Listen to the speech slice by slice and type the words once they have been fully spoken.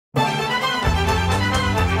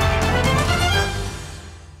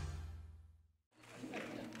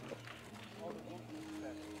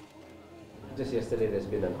just yesterday there's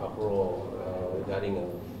been an uproar regarding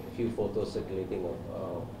a few photos circulating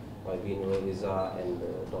of Wybin Iza and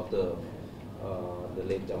the daughter, the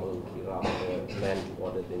late Jamal Kira, the man who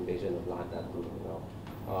ordered the invasion of Lahad Datu.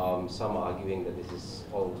 Now, some are arguing that this is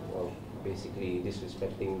all basically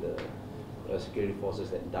disrespecting the security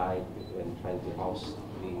forces that died when trying to oust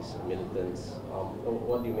these militants.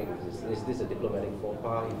 What do you make of this? Is this a diplomatic faux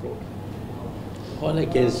pas, you think? All I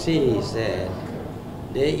can say is that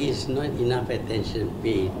there is not enough attention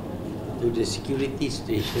paid to the security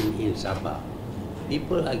situation in Sabah.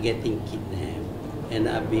 People are getting kidnapped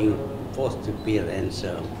and are being forced to pay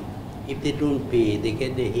ransom. If they don't pay, they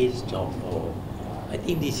get their heads chopped off. I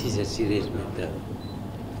think this is a serious matter.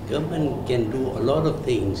 Government can do a lot of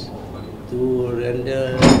things to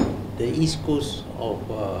render the east coast of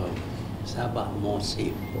Sabah more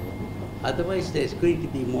safe. Otherwise, there's going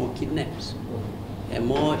to be more kidnaps and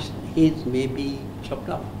more heads may be chopped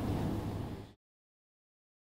off.